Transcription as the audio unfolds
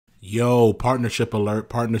Yo, partnership alert,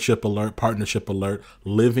 partnership alert, partnership alert.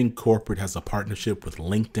 Living Corporate has a partnership with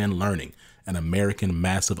LinkedIn Learning, an American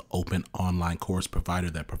massive open online course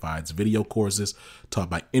provider that provides video courses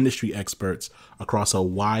taught by industry experts across a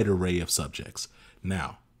wide array of subjects.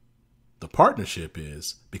 Now, the partnership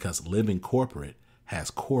is because Living Corporate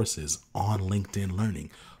has courses on LinkedIn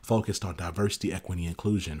Learning focused on diversity, equity,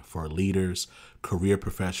 inclusion for leaders, career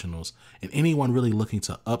professionals, and anyone really looking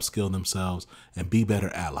to upskill themselves and be better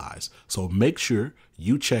allies. So make sure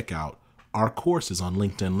you check out our courses on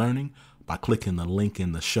LinkedIn Learning by clicking the link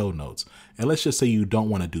in the show notes. And let's just say you don't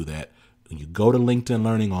want to do that. When you go to LinkedIn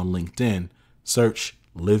Learning on LinkedIn, search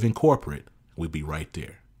Living Corporate. We'll be right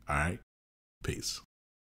there. All right. Peace.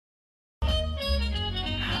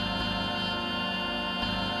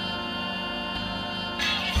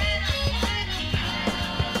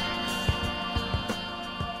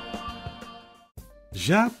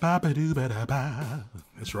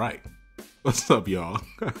 That's right. What's up, y'all?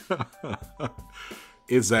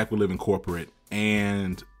 It's Zach with Living Corporate,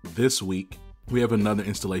 and this week we have another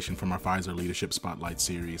installation from our Pfizer Leadership Spotlight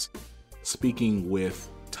series, speaking with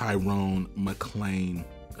Tyrone McClain,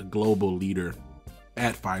 a global leader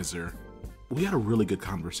at Pfizer. We had a really good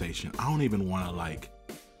conversation. I don't even want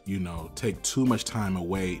to take too much time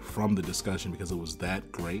away from the discussion because it was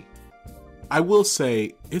that great. I will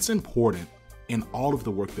say it's important in all of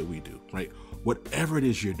the work that we do, right? Whatever it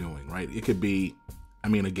is you're doing, right? It could be,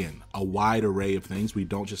 again, a wide array of things. We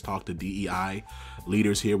don't just talk to DEI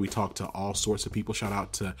leaders here. We talk to all sorts of people. Shout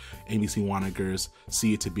out to ABC Wanager's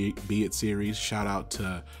See It to Be It series. Shout out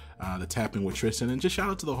to the Tapping with Tristan, and just shout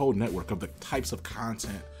out to the whole network of the types of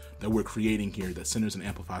content that we're creating here that centers and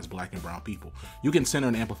amplifies Black and brown people. You can center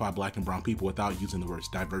and amplify Black and brown people without using the words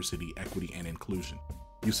diversity, equity, and inclusion.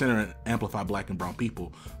 You center and amplify Black and brown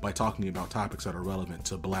people by talking about topics that are relevant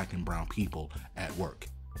to Black and brown people at work.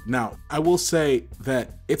 Now, I will say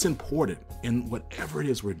that it's important in whatever it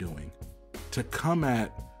is we're doing to come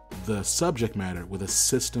at the subject matter with a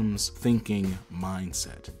systems thinking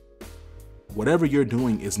mindset. Whatever you're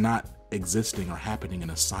doing is not existing or happening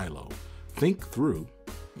in a silo. Think through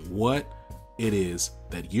what it is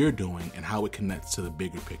that you're doing and how it connects to the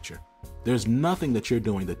bigger picture. There's nothing that you're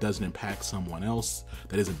doing that doesn't impact someone else,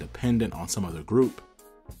 that isn't dependent on some other group.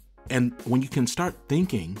 And when you can start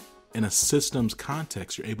thinking in a systems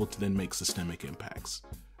context, you're able to then make systemic impacts,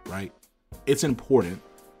 right? It's important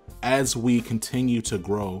as we continue to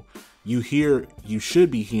grow. You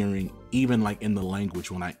should be hearing, even like in the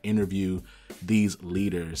language when I interview these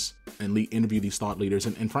leaders and interview these thought leaders,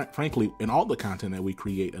 and frankly, in all the content that we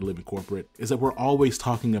create at Living Corporate, is that we're always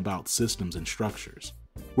talking about systems and structures.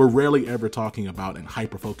 We're rarely ever talking about and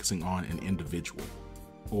hyper-focusing on an individual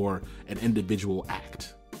or an individual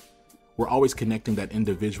act. We're always connecting that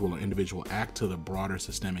individual or individual act to the broader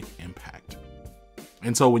systemic impact.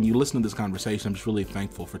 And so when you listen to this conversation, I'm just really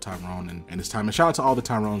thankful for Tyrone and his time. And shout out to all the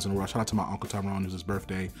Tyrones in the world. Shout out to my Uncle Tyrone, who's his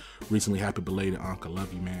birthday recently. Happy belated, Uncle.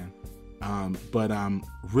 Love you, man. But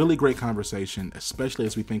really great conversation, especially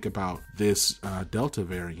as we think about this Delta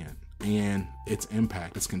variant and its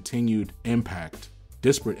impact, its continued impact,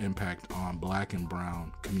 disparate impact on Black and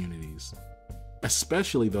brown communities,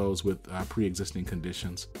 especially those with pre-existing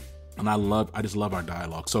conditions. And I just love our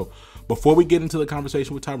dialogue. So before we get into the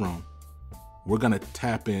conversation with Tyrone, we're going to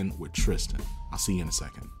tap in with Tristan. I'll see you in a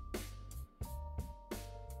second.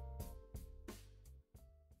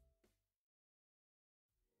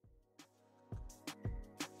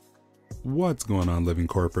 What's going on, Living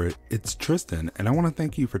Corporate? It's Tristan, and I want to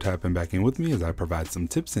thank you for tapping back in with me as I provide some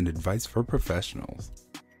tips and advice for professionals.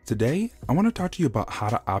 Today, I want to talk to you about how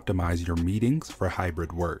to optimize your meetings for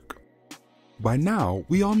hybrid work. By now,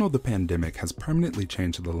 we all know the pandemic has permanently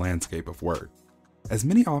changed the landscape of work. As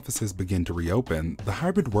many offices begin to reopen, the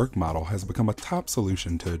hybrid work model has become a top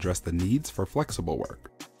solution to address the needs for flexible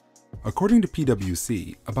work. According to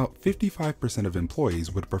PwC, about 55% of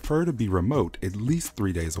employees would prefer to be remote at least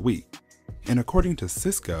 3 days a week. And according to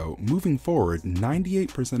Cisco, moving forward,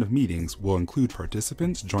 98% of meetings will include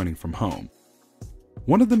participants joining from home.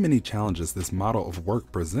 One of the many challenges this model of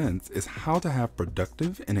work presents is how to have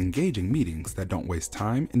productive and engaging meetings that don't waste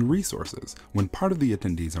time and resources when part of the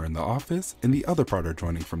attendees are in the office and the other part are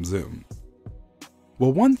joining from Zoom.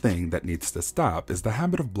 Well, one thing that needs to stop is the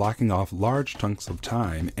habit of blocking off large chunks of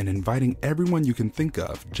time and inviting everyone you can think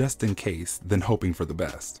of just in case, then hoping for the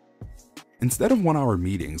best. Instead of 1-hour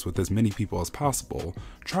meetings with as many people as possible,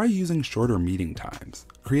 try using shorter meeting times,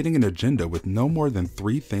 creating an agenda with no more than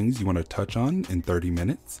 3 things you want to touch on in 30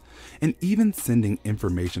 minutes, and even sending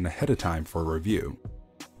information ahead of time for review.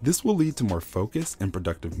 This will lead to more focused and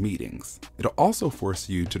productive meetings. It'll also force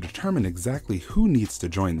you to determine exactly who needs to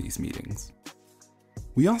join these meetings.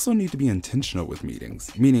 We also need to be intentional with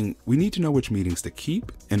meetings, meaning we need to know which meetings to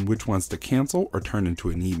keep and which ones to cancel or turn into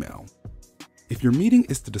an email. If your meeting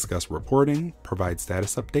is to discuss reporting, provide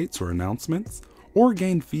status updates or announcements, or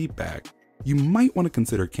gain feedback, you might want to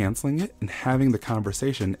consider canceling it and having the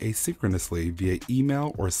conversation asynchronously via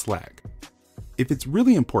email or Slack. If it's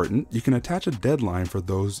really important, you can attach a deadline for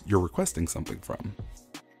those you're requesting something from.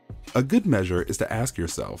 A good measure is to ask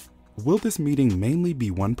yourself, will this meeting mainly be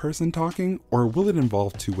one person talking, or will it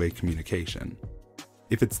involve two-way communication?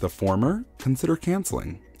 If it's the former, consider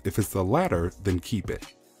canceling. If it's the latter, then keep it.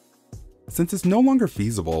 Since it's no longer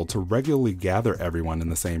feasible to regularly gather everyone in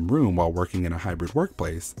the same room while working in a hybrid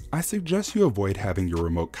workplace, I suggest you avoid having your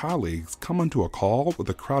remote colleagues come onto a call with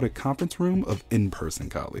a crowded conference room of in-person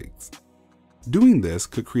colleagues. Doing this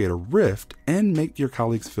could create a rift and make your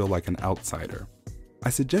colleagues feel like an outsider.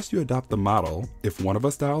 I suggest you adopt the model, if one of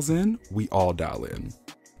us dials in, we all dial in.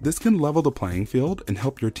 This can level the playing field and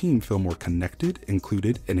help your team feel more connected,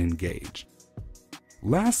 included, and engaged.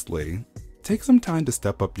 Lastly, take some time to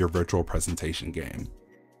step up your virtual presentation game.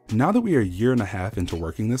 Now that we are a year and a half into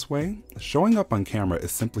working this way, showing up on camera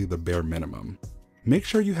is simply the bare minimum. Make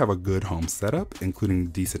sure you have a good home setup, including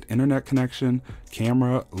decent internet connection,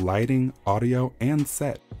 camera, lighting, audio, and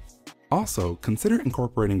set. Also, consider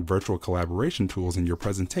incorporating virtual collaboration tools in your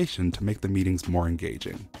presentation to make the meetings more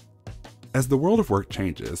engaging. As the world of work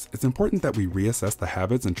changes, it's important that we reassess the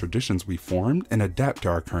habits and traditions we formed and adapt to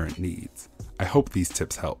our current needs. I hope these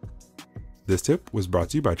tips help. This tip was brought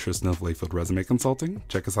to you by Tristan of Layfield Resume Consulting.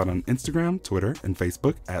 Check us out on Instagram, Twitter, and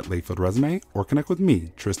Facebook at Layfield Resume, or connect with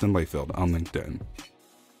me, Tristan Layfield, on LinkedIn.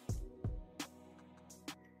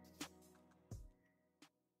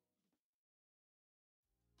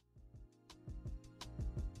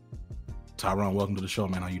 Tyrone, welcome to the show,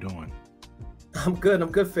 man. How you doing? I'm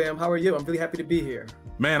good, fam. How are you? I'm really happy to be here.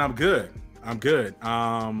 Man, I'm good.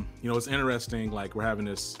 It's interesting, like we're having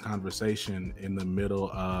this conversation in the middle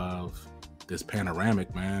of this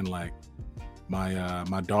panoramic, man. Like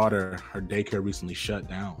my daughter, her daycare recently shut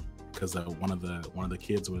down because one of the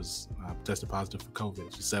kids was tested positive for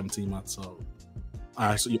COVID. She's 17 months old.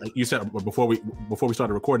 So you said before we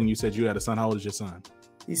started recording, you said you had a son. How old is your son?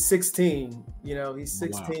 He's 16. He's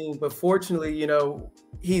 16. Wow. But fortunately,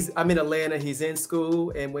 I'm in Atlanta. He's in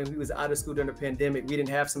school, and when he was out of school during the pandemic, we didn't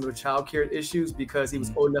have some of the childcare issues because he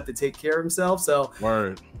was old enough to take care of himself. So,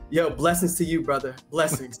 word. Blessings to you, brother.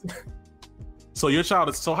 Blessings. So your child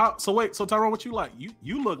is so Tyrone, what you like?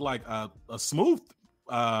 You look like a smooth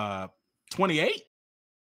 28.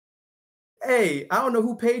 Hey, I don't know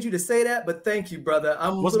who paid you to say that, but thank you, brother.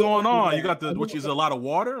 What's going on? You got which is a lot of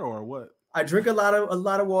water or what? I drink a lot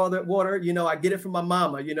of water. I get it from my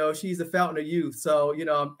mama. She's a fountain of youth. So,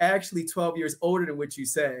 I'm actually 12 years older than what you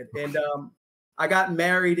said. And I got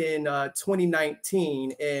married in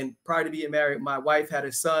 2019. And prior to being married, my wife had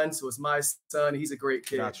a son. So it's my son. He's a great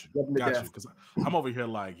kid. Got you. Because I'm over here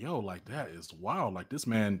like, like that is wild. Like this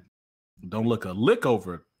man don't look a lick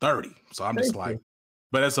over 30. So I'm just like,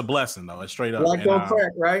 but it's a blessing though. It's straight up. Black don't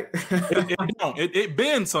crack, right? it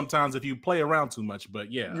bends sometimes if you play around too much,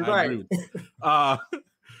 but yeah, you're I agree with you.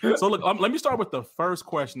 So look, let me start with the first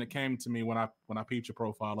question that came to me when I peeped your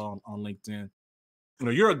profile on LinkedIn.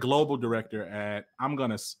 You're a global director at, I'm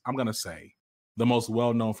gonna say, the most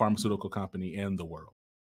well-known pharmaceutical company in the world.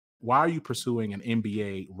 Why are you pursuing an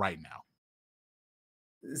MBA right now?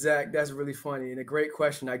 Zach, that's really funny and a great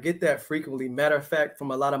question. I get that frequently. Matter of fact,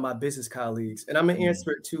 from a lot of my business colleagues, and I'm gonna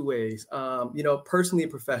answer it two ways. Personally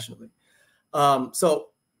and professionally. So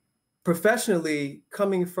professionally,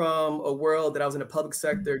 coming from a world that I was in the public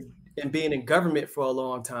sector and being in government for a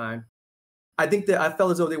long time, I think that I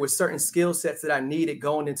felt as though there were certain skill sets that I needed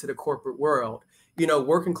going into the corporate world.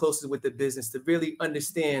 Working closely with the business to really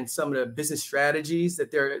understand some of the business strategies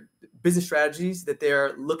that they're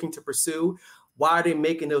looking to pursue. Why are they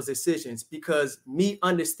making those decisions? Because me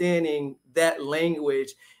understanding that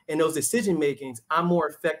language and those decision makings, I'm more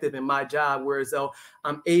effective in my job, whereas though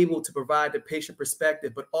I'm able to provide the patient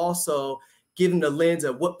perspective, but also give them the lens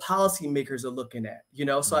of what policymakers are looking at,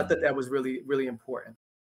 So I thought that was really, really important.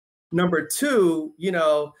 Number two,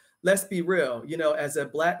 let's be real, as a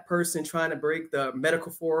Black person trying to break the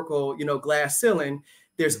metaphorical, glass ceiling,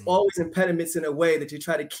 there's always impediments in a way that you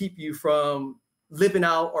try to keep you from living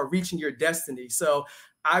out or reaching your destiny. So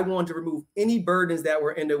I wanted to remove any burdens that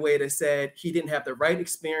were in the way that said he didn't have the right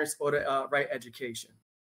experience or the right education.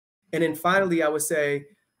 And then finally, I would say,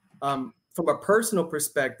 from a personal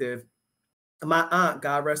perspective, my aunt,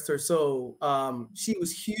 God rest her soul, she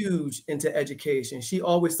was huge into education. She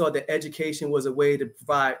always thought that education was a way to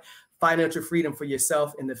provide financial freedom for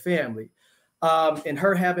yourself and the family. And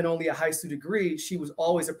her having only a high school degree, she was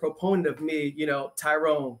always a proponent of me,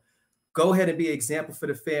 Tyrone, go ahead and be an example for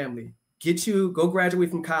the family. Go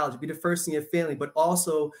graduate from college, be the first in your family, but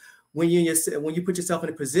also when you put yourself in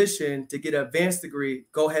a position to get an advanced degree,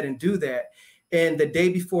 go ahead and do that. And the day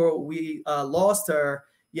before we lost her,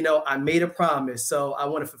 I made a promise. So I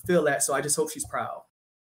want to fulfill that. So I just hope she's proud.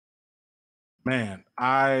 Man,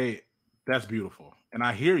 that's beautiful. And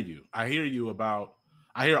I hear you. I hear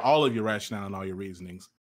all of your rationale and all your reasonings.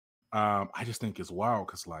 I just think it's wild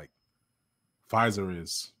because like Pfizer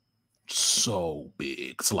is so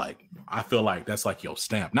big. It's like, I feel like that's like your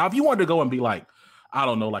stamp. Now, if you wanted to go and be like, I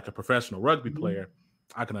don't know, like a professional rugby player,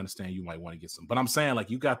 I can understand you might want to get some. But I'm saying like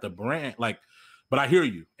you got the brand, like, but I hear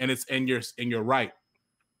you. And you're right.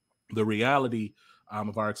 The reality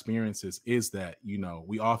of our experiences is that,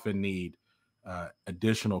 we often need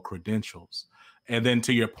additional credentials. And then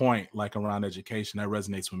to your point, like around education, that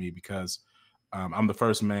resonates with me because I'm the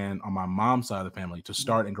first man on my mom's side of the family to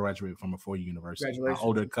start and graduate from a four-year university. My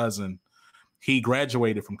older cousin, he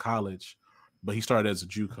graduated from college, but he started as a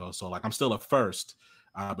JUCO. So like I'm still a first,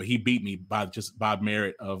 but he beat me by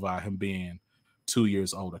merit of him being 2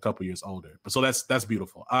 years older, a couple years older. But so that's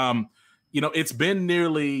beautiful. It's been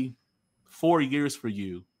nearly 4 years for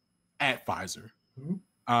you at Pfizer.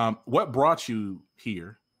 Mm-hmm. What brought you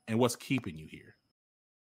here and what's keeping you here?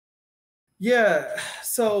 Yeah.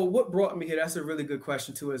 So what brought me here? That's a really good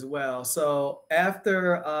question too, as well. So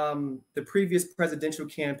after the previous presidential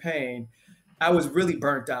campaign, I was really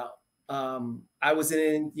burnt out. I was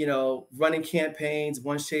in, running campaigns,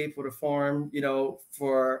 one shape or the form,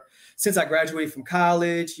 since I graduated from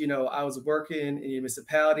college, I was working in a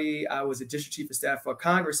municipality. I was a district chief of staff for a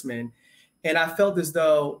congressman. And I felt as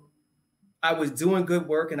though I was doing good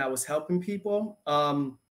work and I was helping people.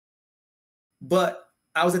 But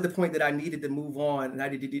I was at the point that I needed to move on and I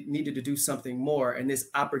needed to do something more. And this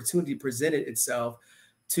opportunity presented itself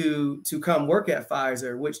to come work at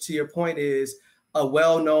Pfizer, which to your point is a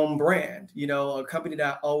well-known brand, a company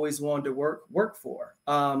that I always wanted to work for.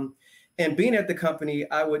 And being at the company,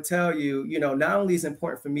 I would tell you, not only is it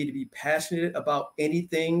important for me to be passionate about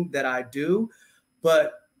anything that I do,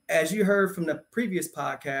 but as you heard from the previous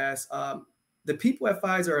podcast, the people at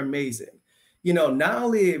Pfizer are amazing. Not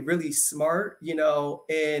only really smart,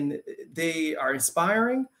 and they are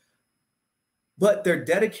inspiring, but their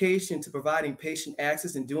dedication to providing patient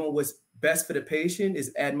access and doing what's best for the patient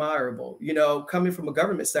is admirable. Coming from a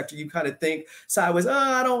government sector, you kind of think sideways,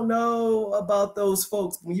 I don't know about those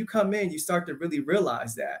folks. When you come in, you start to really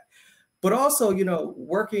realize that. But also,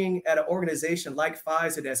 working at an organization like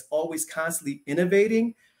Pfizer that's always constantly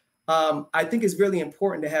innovating, I think it's really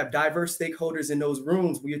important to have diverse stakeholders in those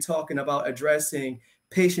rooms when you're talking about addressing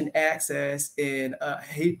patient access and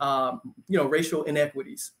racial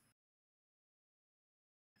inequities.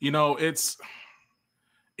 It's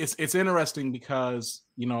interesting because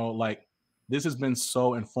like this has been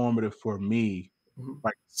so informative for me,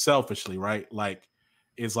 like selfishly, right? Like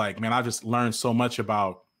it's like, man, I just learned so much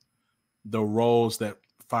about the roles that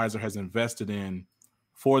Pfizer has invested in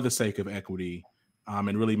for the sake of equity.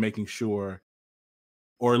 And really making sure,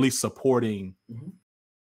 or at least supporting,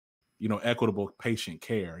 equitable patient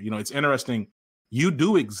care. It's interesting. You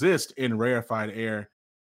do exist in rarefied air.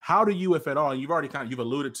 How do you, if at all, you've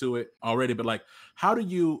alluded to it already, but like, how do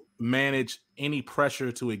you manage any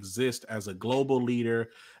pressure to exist as a global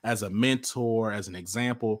leader, as a mentor, as an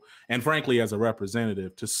example, and frankly, as a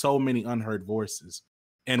representative to so many unheard voices?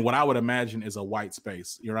 And what I would imagine is a white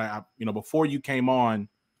space. You're right. Before you came on,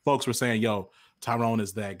 folks were saying, yo, Tyrone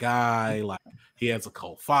is that guy. Like he has a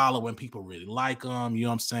cult following. People really like him. You know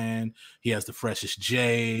what I'm saying? He has the freshest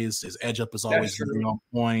J's. His edge up is always really on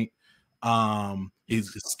point.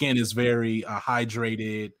 His skin is very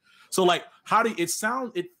hydrated. So like, how do it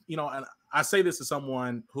sound? And I say this to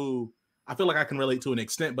someone who I feel like I can relate to an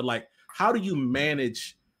extent, but like, how do you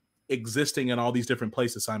manage existing in all these different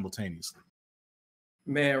places simultaneously?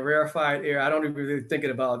 Man, rarefied air. I don't even really think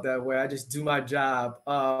about it that way. I just do my job.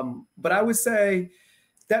 But I would say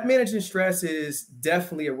that managing stress is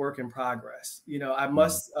definitely a work in progress. I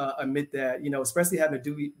must admit that, especially having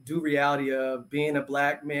to do reality of being a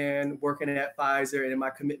Black man working at Pfizer and my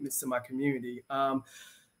commitments to my community.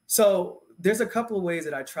 So there's a couple of ways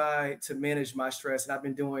that I try to manage my stress, and I've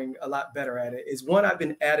been doing a lot better at it. Is one, I've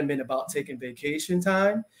been adamant about taking vacation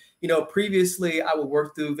time. Previously I would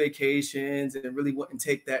work through vacations and really wouldn't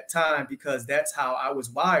take that time because that's how I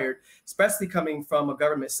was wired, especially coming from a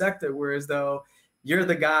government sector, whereas though you're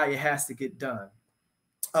the guy, it has to get done.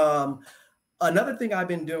 Another thing I've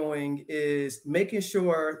been doing is making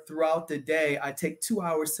sure throughout the day I take 2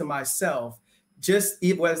 hours to myself, just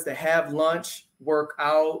whether it's to have lunch, work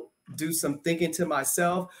out, do some thinking to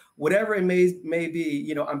myself, whatever it may be.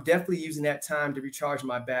 You know, I'm definitely using that time to recharge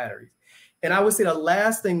my batteries. And I would say the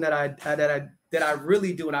last thing that I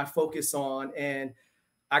really do and I focus on, and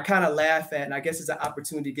I kind of laugh at, and I guess it's an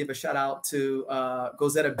opportunity to give a shout out to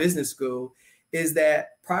Gozetta Business School, is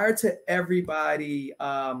that prior to everybody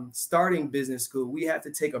starting business school, we have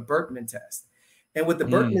to take a Berkman test. And what the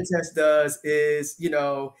Berkman test does is, you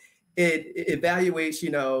know, it evaluates, you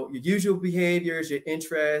know, your usual behaviors, your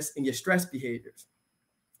interests, and your stress behaviors.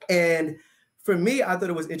 And for me, I thought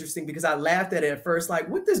it was interesting because I laughed at it at first, like,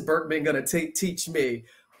 what is Berkman going to teach me?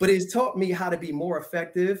 But it's taught me how to be more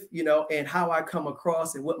effective, you know, and how I come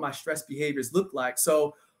across and what my stress behaviors look like.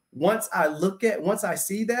 So once I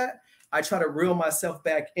see that, I try to reel myself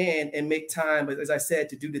back in and make time, as I said,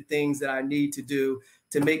 to do the things that I need to do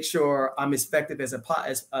to make sure I'm as effective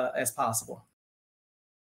as possible.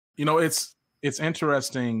 You know, it's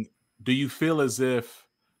interesting. Do you feel as if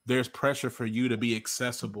there's pressure for you to be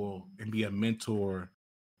accessible and be a mentor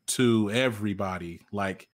to everybody?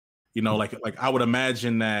 Like, you know, like I would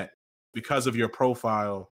imagine that because of your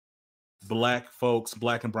profile, Black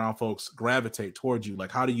and brown folks gravitate towards you.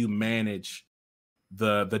 Like, how do you manage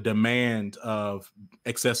the demand of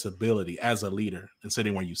accessibility as a leader and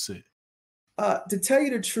sitting where you sit? To tell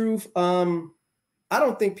you the truth, I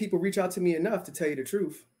don't think people reach out to me enough, to tell you the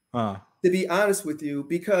truth. To be honest with you,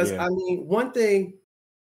 because I mean, one thing,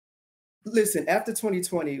 listen, after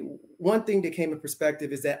 2020, one thing that came in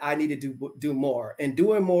perspective is that I need to do more, and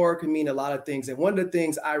doing more can mean a lot of things. And one of the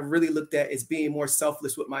things I really looked at is being more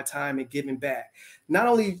selfless with my time and giving back. Not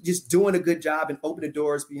only just doing a good job and opening the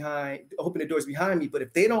doors behind me, but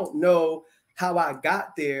if they don't know how I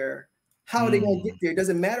got there, how are they going to get there? It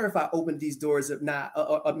doesn't matter if I open these doors up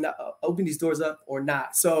open these doors up or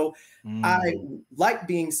not. So I like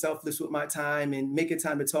being selfless with my time and making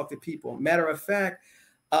time to talk to people. Matter of fact,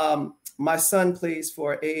 my son plays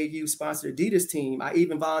for AAU sponsored Adidas team. I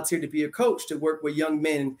even volunteered to be a coach to work with young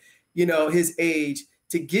men, you know, his age,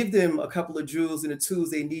 to give them a couple of jewels and the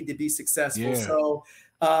tools they need to be successful.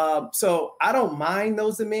 Yeah. So I don't mind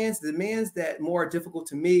those demands. The demands that more difficult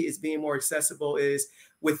to me is being more accessible is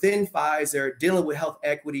within Pfizer, dealing with health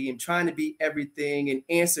equity and trying to be everything and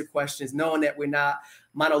answer questions, knowing that we're not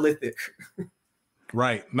monolithic.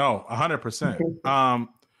 Right. No, 100%.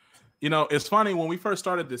 You know, it's funny, when we first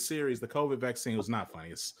started this series, the COVID vaccine was not funny.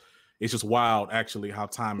 It's just wild, actually, how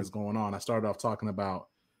time is going on. I started off talking about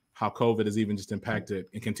how COVID has even just impacted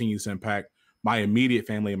and continues to impact my immediate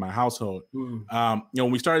family and my household. You know,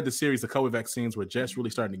 when we started the series, the COVID vaccines were just really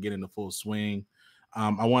starting to get into full swing.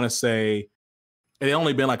 I want to say it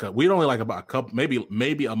only been we'd only about a couple,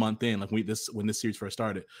 maybe a month in, when this series first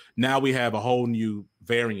started. Now we have a whole new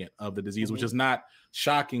variant of the disease, which is not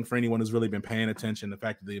shocking for anyone who's really been paying attention. The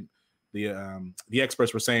fact that the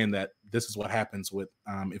experts were saying that this is what happens with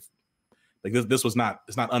if like this was not,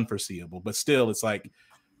 it's not unforeseeable, but still it's like,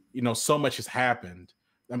 you know, so much has happened.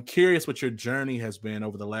 I'm curious what your journey has been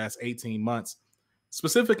over the last 18 months,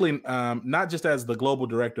 specifically, not just as the global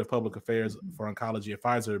director of public affairs for oncology at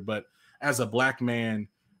Pfizer, but as a Black man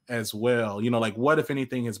as well. You know, like, what, if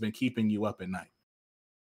anything, has been keeping you up at night?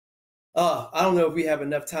 I don't know if we have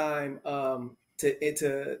enough time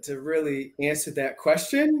to really answer that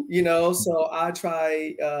question, you know, so I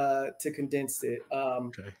try to condense it.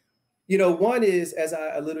 Okay. You know, one is, as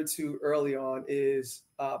I alluded to early on, is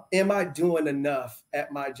am I doing enough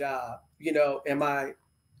at my job? You know, am I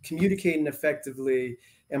communicating effectively?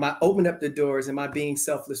 Am I opening up the doors? Am I being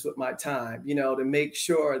selfless with my time, you know, to make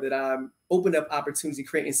sure that I'm opening up opportunity,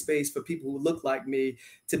 creating space for people who look like me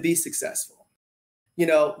to be successful? You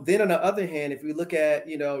know, then on the other hand, if we look at,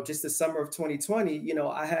 you know, just the summer of 2020, you know,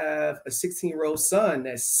 I have a 16-year-old son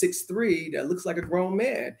that's 6'3", that looks like a grown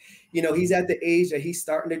man. You know, he's at the age that he's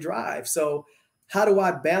starting to drive. So how do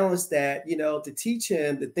I balance that, you know, to teach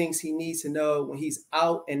him the things he needs to know when he's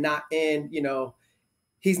out and not in, you know,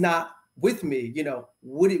 he's not with me, you know,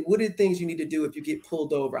 what are the things you need to do if you get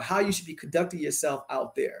pulled over, how you should be conducting yourself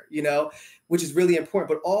out there, you know, which is really important,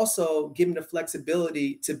 but also giving the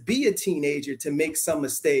flexibility to be a teenager, to make some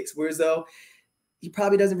mistakes, whereas though he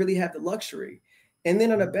probably doesn't really have the luxury. And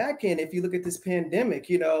then on the back end, if you look at this pandemic,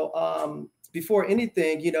 you know, before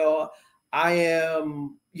anything, you know, I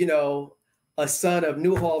am, you know, a son of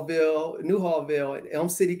Newhallville, Elm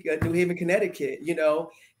City, New Haven, Connecticut, you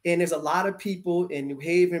know, and there's a lot of people in New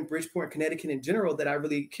Haven, Bridgeport, Connecticut in general that I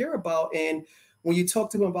really care about. And when you talk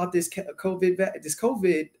to them about this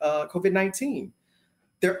COVID-19,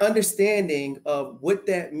 their understanding of what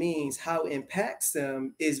that means, how it impacts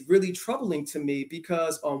them is really troubling to me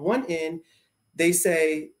because on one end, they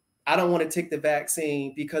say, I don't want to take the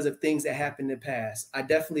vaccine because of things that happened in the past. I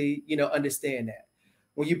definitely, understand that.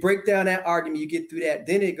 When you break down that argument, you get through that,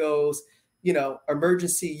 then it goes,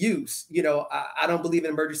 emergency use. I don't believe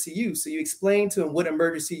in emergency use. So you explain to them what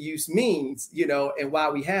emergency use means, and why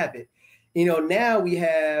we have it. Now we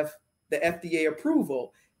have the FDA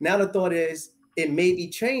approval. Now the thought is it maybe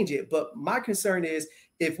change it. But my concern is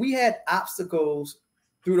if we had obstacles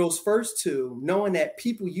through those first two, knowing that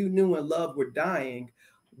people you knew and loved were dying,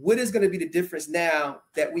 what is going to be the difference now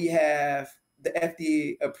that we have the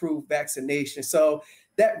FDA approved vaccination? So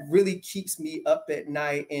that really keeps me up at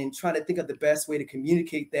night and trying to think of the best way to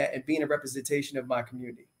communicate that and being a representation of my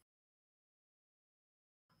community.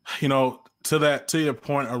 To your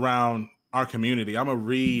point around our community, I'm gonna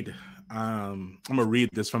read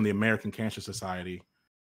this from the American Cancer Society,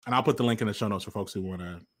 and I'll put the link in the show notes for folks who want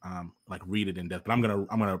to read it in depth. But I'm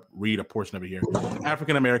gonna read a portion of it here.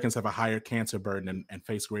 African Americans have a higher cancer burden and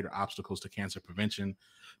face greater obstacles to cancer prevention,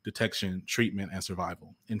 detection, treatment, and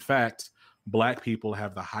survival. In fact, Black people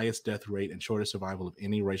have the highest death rate and shortest survival of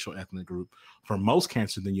any racial ethnic group for most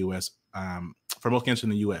cancer in the U.S.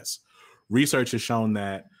 Research has shown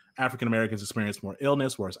that African Americans experience more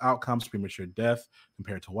illness, worse outcomes, premature death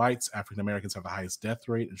compared to whites. African Americans have the highest death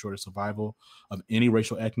rate and shortest survival of any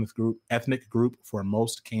racial ethnic group for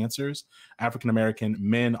most cancers. African American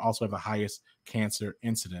men also have the highest cancer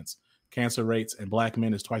incidence. Cancer rates in Black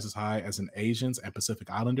men is twice as high as in Asians and Pacific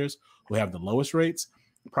Islanders, who have the lowest rates.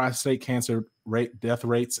 Prostate cancer death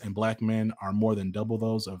rates in Black men are more than double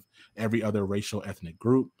those of every other racial ethnic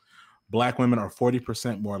group. Black women are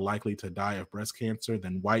 40% more likely to die of breast cancer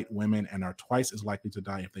than white women and are twice as likely to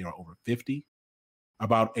die if they are over 50.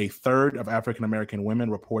 About a third of African American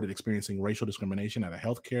women reported experiencing racial discrimination at a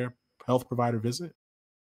health provider visit.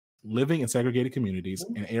 Living in segregated communities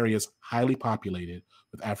in areas highly populated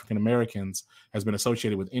with African Americans has been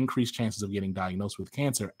associated with increased chances of getting diagnosed with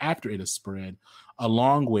cancer after it has spread,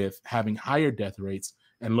 along with having higher death rates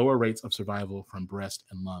and lower rates of survival from breast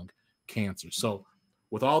and lung cancer. So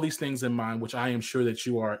with all these things in mind, which I am sure that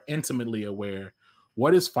you are intimately aware,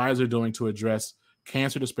 what is Pfizer doing to address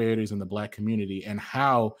cancer disparities in the Black community, and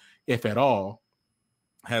how, if at all,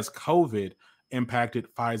 has COVID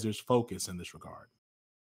impacted Pfizer's focus in this regard?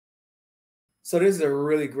 So this is a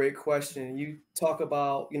really great question. You talk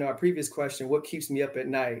about, our previous question, what keeps me up at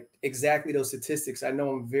night? Exactly those statistics. I know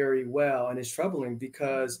them very well, and it's troubling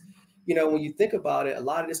because when you think about it, a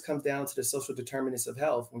lot of this comes down to the social determinants of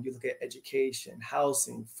health. When you look at education,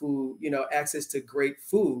 housing, food, access to great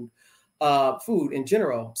food in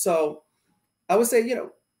general. So I would say,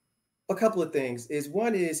 a couple of things is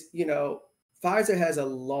one is, Pfizer has a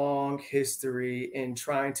long history in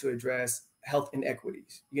trying to address health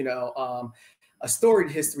inequities, a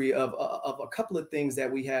storied history of a couple of things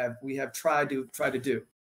that we have tried to do.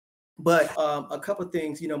 But a couple of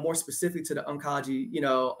things, more specific to the oncology,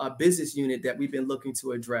 a business unit that we've been looking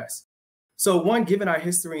to address. So one, given our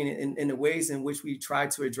history and the ways in which we tried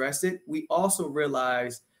to address it, we also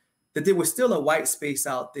realized that there was still a white space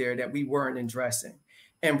out there that we weren't addressing.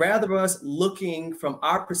 And rather than us looking from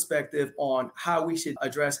our perspective on how we should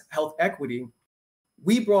address health equity,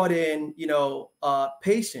 we brought in,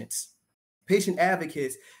 patient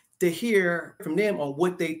advocates to hear from them on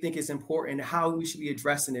what they think is important and how we should be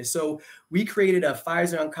addressing this. So we created a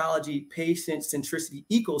Pfizer Oncology patient centricity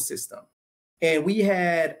ecosystem. And we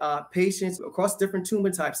had patients across different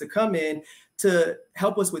tumor types to come in to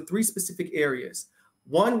help us with 3 specific areas.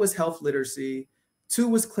 1 was health literacy, 2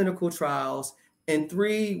 was clinical trials, and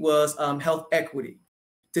 3 was health equity,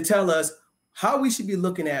 to tell us how we should be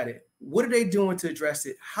looking at it. What are they doing to address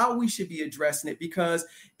it? How we should be addressing it, because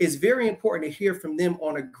it's very important to hear from them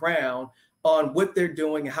on the ground on what they're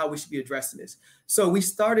doing and how we should be addressing this. So we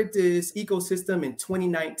started this ecosystem in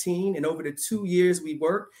 2019, and over the 2 years we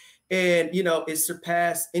worked, and it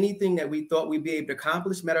surpassed anything that we thought we'd be able to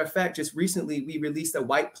accomplish. Matter of fact, just recently we released a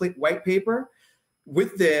white paper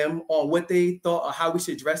with them on what they thought or how we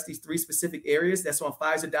should address these 3 specific areas. That's on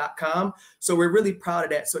Pfizer.com. So we're really proud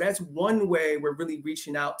of that. So that's one way we're really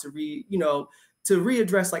reaching out to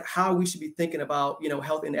readdress like how we should be thinking about,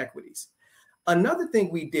 health inequities. Another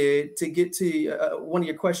thing we did to get to one of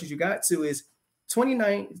your questions you got to is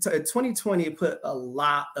 2020 put a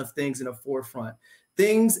lot of things in the forefront.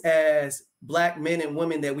 Things as Black men and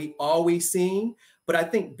women that we always seen, but I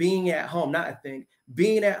think being at home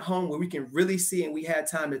where we can really see and we had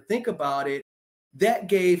time to think about it, that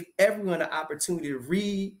gave everyone an opportunity to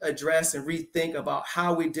readdress and rethink about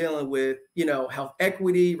how we're dealing with, health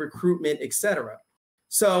equity, recruitment, et cetera.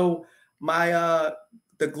 So my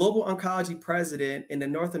the global oncology president and the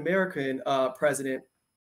North American president,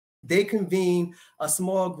 they convened a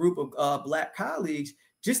small group of Black colleagues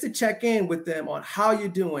just to check in with them on how you're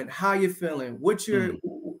doing, how you're feeling, what you're,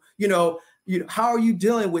 how are you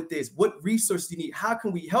dealing with this? What resources do you need? How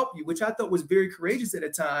can we help you? Which I thought was very courageous at the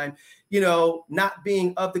time, not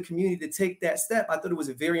being of the community to take that step. I thought it was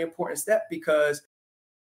a very important step because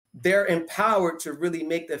they're empowered to really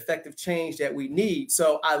make the effective change that we need.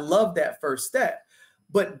 So I love that first step.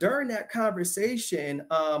 But during that conversation,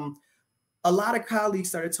 a lot of colleagues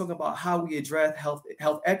started talking about how we address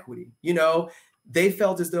health equity. They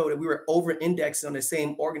felt as though that we were over-indexed on the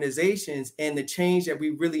same organizations, and the change that we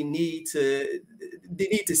really need to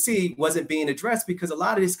see wasn't being addressed because a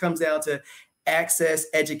lot of this comes down to access,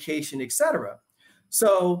 education, et cetera.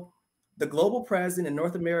 So the global president and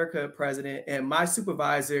North America president and my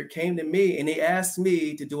supervisor came to me and they asked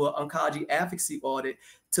me to do an oncology advocacy audit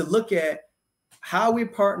to look at how we're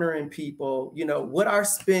partnering people, what our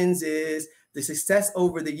spends is, the success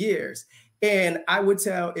over the years. And I would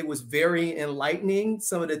tell it was very enlightening,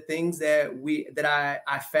 some of the things that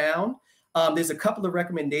I found. There's a couple of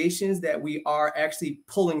recommendations that we are actually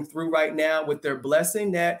pulling through right now with their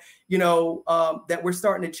blessing that, that we're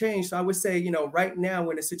starting to change. So I would say, right now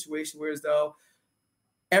we're in a situation where as though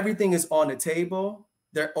everything is on the table,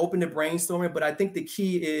 they're open to brainstorming, but I think the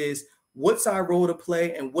key is what's our role to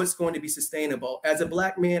play and what's going to be sustainable. As a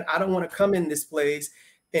Black man, I don't want to come in this place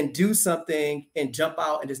and do something and jump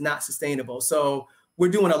out and it's not sustainable. So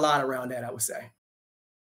we're doing a lot around that, I would say.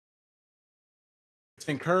 It's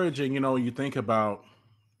encouraging, you think about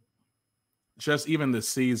just even this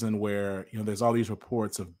season where, there's all these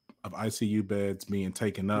reports of ICU beds being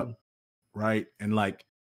taken up, right? And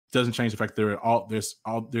doesn't change the fact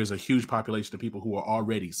there's a huge population of people who are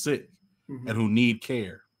already sick and who need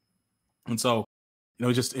care. And so,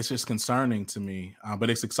 it's just concerning to me, but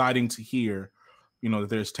it's exciting to hear, that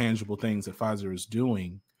there's tangible things that Pfizer is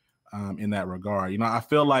doing in that regard. I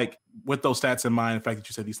feel like with those stats in mind, the fact that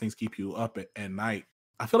you said these things keep you up at night,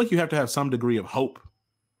 I feel like you have to have some degree of hope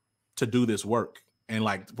to do this work and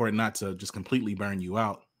for it not to just completely burn you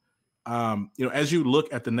out. As you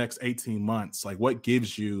look at the next 18 months, what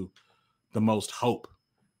gives you the most hope?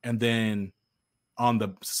 And then on the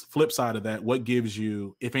flip side of that, what gives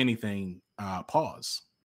you, if anything, pause?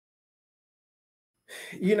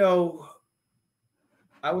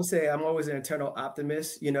 I would say I'm always an eternal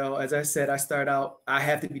optimist. As I said, I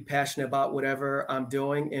have to be passionate about whatever I'm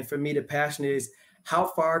doing. And for me, the passion is how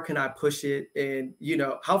far can I push it? And,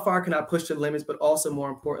 how far can I push the limits, but also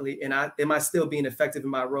more importantly, am I still being effective in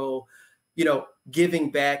my role,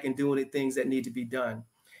 giving back and doing the things that need to be done?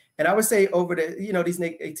 And I would say over these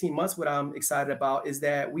next 18 months, what I'm excited about is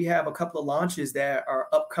that we have a couple of launches that are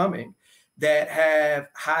upcoming that have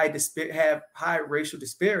high racial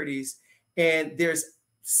disparities. And there's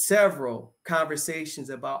several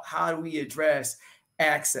conversations about how do we address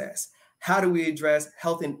access? How do we address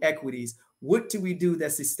health inequities? What do we do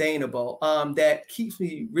that's sustainable? That keeps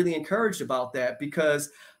me really encouraged about that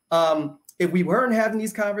because if we weren't having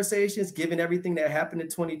these conversations, given everything that happened in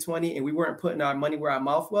 2020 and we weren't putting our money where our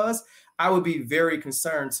mouth was, I would be very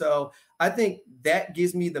concerned. So I think that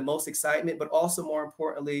gives me the most excitement, but also more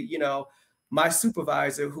importantly, my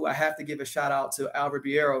supervisor, who I have to give a shout out to, Al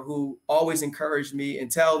Ribeiro, who always encouraged me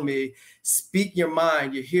and tell me, speak your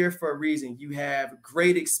mind. You're here for a reason. You have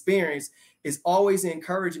great experience, is always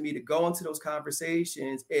encouraging me to go into those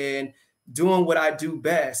conversations and doing what I do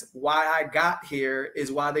best. Why I got here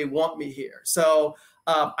is why they want me here. So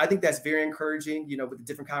I think that's very encouraging, with the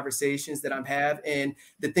different conversations that I'm having and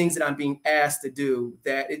the things that I'm being asked to do,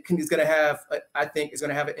 that is going to have, I think, is going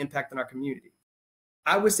to have an impact on our community.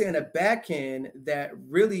 I would say on the back end that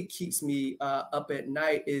really keeps me up at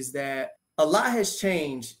night is that a lot has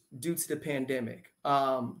changed due to the pandemic.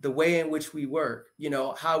 The way in which we work,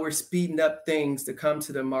 how we're speeding up things to come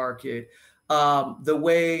to the market, the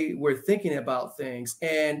way we're thinking about things.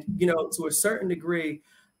 And, to a certain degree,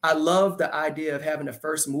 I love the idea of having a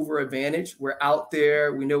first mover advantage. We're out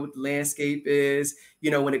there, we know what the landscape is,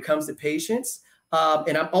 when it comes to patients.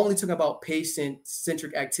 And I'm only talking about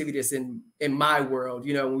patient-centric activities in my world,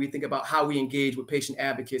 when we think about how we engage with patient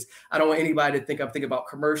advocates. I don't want anybody to think I'm thinking about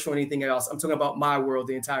commercial or anything else. I'm talking about my world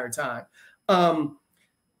the entire time.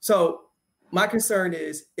 So my concern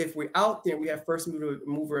is if we're out there and we have first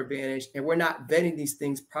mover advantage and we're not vetting these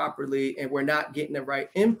things properly and we're not getting the right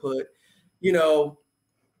input,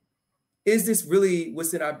 is this really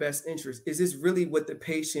what's in our best interest? Is this really what the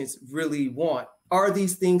patients really want? Are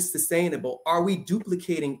these things sustainable? Are we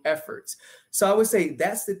duplicating efforts? So I would say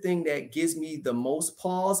that's the thing that gives me the most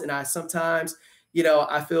pause. And I sometimes,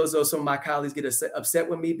 I feel as though some of my colleagues get upset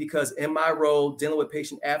with me because in my role dealing with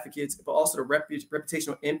patient advocates, but also the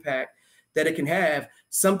reputational impact that it can have,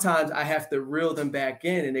 sometimes I have to reel them back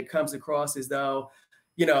in, and it comes across as though,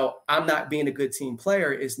 I'm not being a good team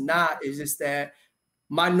player. It's not. It's just that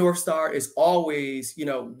my North Star is always,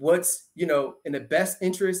 what's, in the best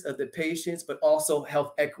interest of the patients, but also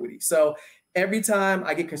health equity. So every time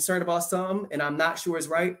I get concerned about something and I'm not sure it's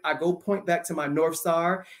right, I go point back to my North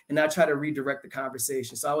Star and I try to redirect the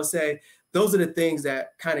conversation. So I would say those are the things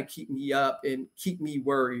that kind of keep me up and keep me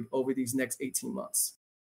worried over these next 18 months.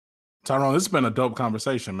 Tyrone, this has been a dope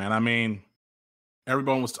conversation, man. I mean,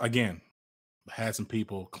 everyone was, again, had some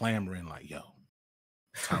people clamoring like, yo,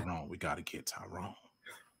 Tyrone, we got to get Tyrone.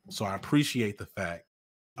 So I appreciate the fact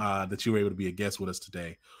that you were able to be a guest with us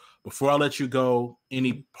today. Before I let you go,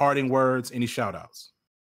 any parting words, any shout outs?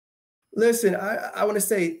 Listen, I want to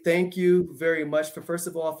say thank you very much first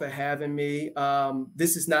of all, for having me.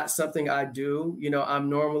 This is not something I do. I'm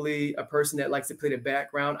normally a person that likes to play the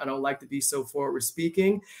background. I don't like to be so forward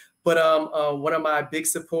speaking. But one of my big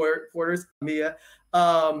supporters, Mia,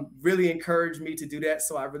 really encouraged me to do that.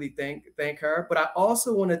 So I really thank her. But I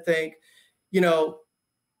also want to thank,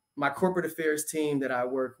 my corporate affairs team that I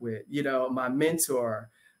work with, my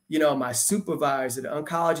mentor, my supervisor, the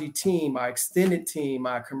oncology team, my extended team,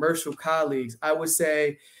 my commercial colleagues. I would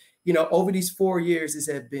say, over these 4 years, this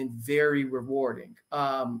has been very rewarding.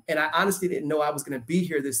 And I honestly didn't know I was going to be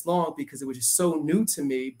here this long because it was just so new to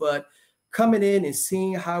me. But coming in and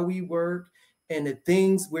seeing how we work and the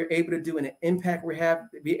things we're able to do and the impact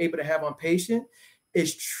be able to have on patient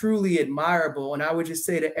is truly admirable. And I would just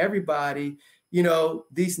say to everybody,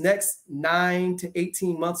 these next 9 to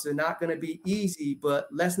 18 months are not going to be easy, but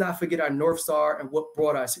let's not forget our North Star and what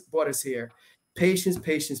brought us here. Patience,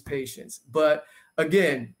 patience, patience. But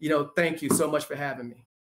again, thank you so much for having me.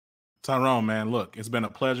 Tyrone, man, look, it's been a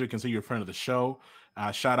pleasure. Consider you a friend of the show.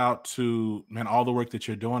 Shout out to, man, all the work that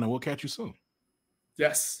you're doing, and we'll catch you soon.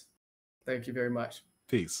 Yes. Thank you very much.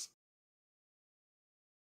 Peace.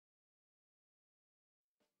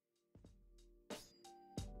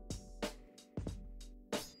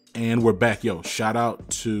 And we're back. Yo, shout out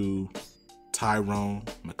to Tyrone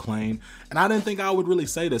McClain. And I didn't think I would really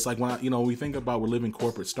say this. Like when we think about where Living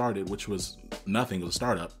Corporate started, which was nothing, it was a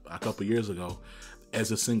startup a couple years ago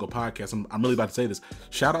as a single podcast. I'm really about to say this.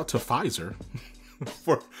 Shout out to Pfizer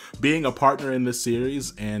for being a partner in this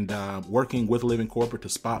series and working with Living Corporate to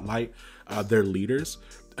spotlight their leaders.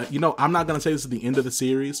 I'm not going to say this is the end of the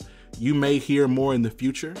series. You may hear more in the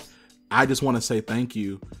future. I just want to say thank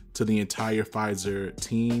you to the entire Pfizer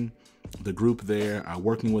team, the group there,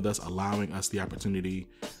 working with us, allowing us the opportunity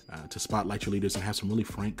to spotlight your leaders and have some really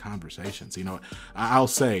frank conversations. I'll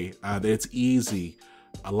say that it's easy.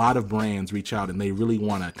 A lot of brands reach out and they really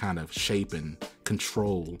want to kind of shape and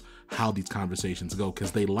control how these conversations go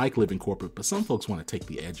because they like Living Corporate, but some folks want to take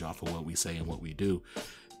the edge off of what we say and what we do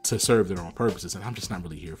to serve their own purposes. And I'm just not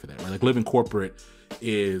really here for that, right? Like Living Corporate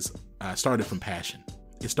is started from passion.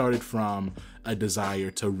 It started from a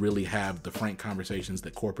desire to really have the frank conversations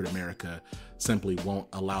that corporate America simply won't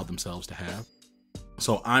allow themselves to have.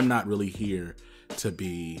 So I'm not really here to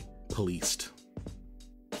be policed.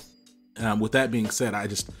 With that being said,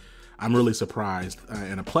 I'm really surprised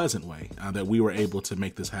in a pleasant way that we were able to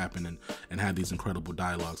make this happen and have these incredible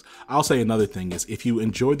dialogues. I'll say another thing is if you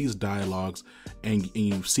enjoy these dialogues and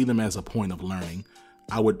you see them as a point of learning,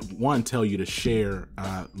 I would, tell you to share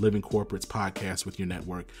Living Corporate's podcast with your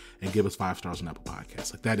network and give us 5 stars on Apple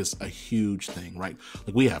Podcasts. Like that is a huge thing, right?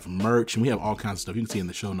 Like we have merch and we have all kinds of stuff. You can see in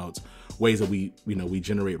the show notes ways that we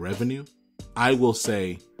generate revenue. I will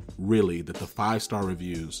say really that the 5-star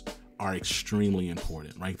reviews are extremely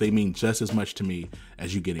important, right? They mean just as much to me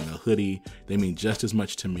as you getting a hoodie. They mean just as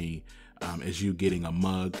much to me as you getting a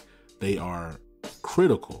mug. They are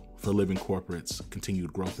critical for Living Corporate's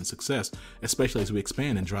continued growth and success, especially as we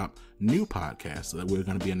expand and drop new podcasts that we're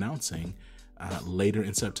going to be announcing later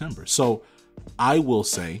in September. So I will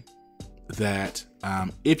say that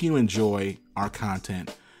if you enjoy our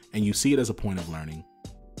content and you see it as a point of learning,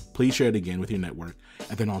 please share it again with your network.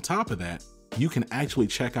 And then on top of that, you can actually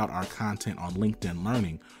check out our content on LinkedIn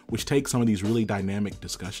Learning, which takes some of these really dynamic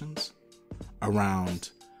discussions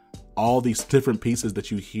around all these different pieces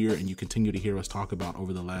that you hear and you continue to hear us talk about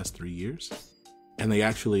over the last 3 years. And they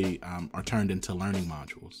actually are turned into learning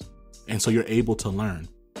modules. And so you're able to learn,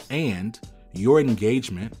 and your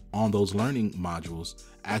engagement on those learning modules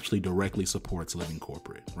actually directly supports Living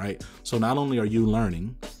Corporate, right? So not only are you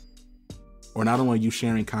learning, or not only are you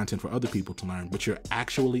sharing content for other people to learn, but you're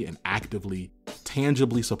actually and actively,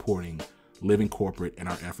 tangibly supporting Living Corporate in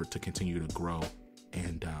our effort to continue to grow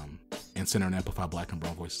and and center and amplify Black and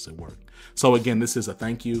brown voices at work. So again, this is a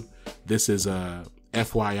thank you. This is a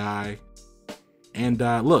FYI. And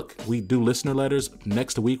look, we do listener letters.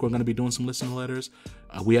 Next week, we're going to be doing some listener letters.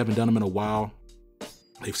 We haven't done them in a while.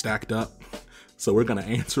 They've stacked up. So we're going to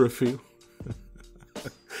answer a few.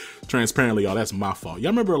 Transparently, y'all, that's my fault.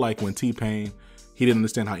 Y'all remember like when T-Pain, he didn't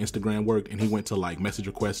understand how Instagram worked and he went to like message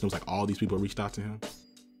requests and it was like all these people reached out to him?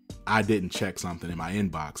 I didn't check something in my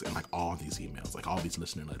inbox and like all these emails, like all these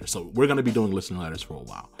listener letters. So we're going to be doing listener letters for a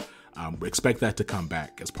while. Expect that to come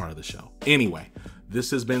back as part of the show. Anyway,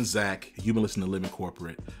 this has been Zach. You've been listening to Living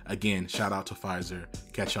Corporate. Again, shout out to Pfizer.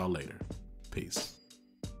 Catch y'all later. Peace.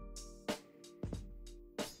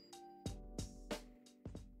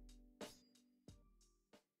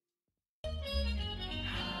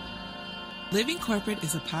 Living Corporate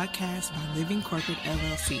is a podcast by Living Corporate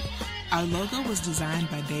LLC. Our logo was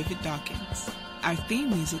designed by David Dawkins. Our theme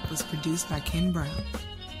music was produced by Ken Brown.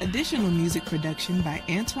 Additional music production by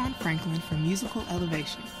Antoine Franklin for Musical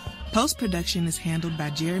Elevation. Post-production is handled by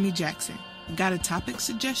Jeremy Jackson. Got a topic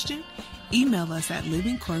suggestion? Email us at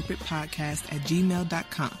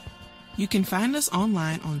livingcorporatepodcast@gmail.com. You can find us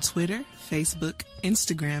online on Twitter, Facebook,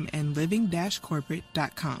 Instagram, and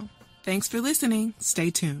living-corporate.com. Thanks for listening. Stay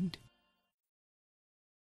tuned.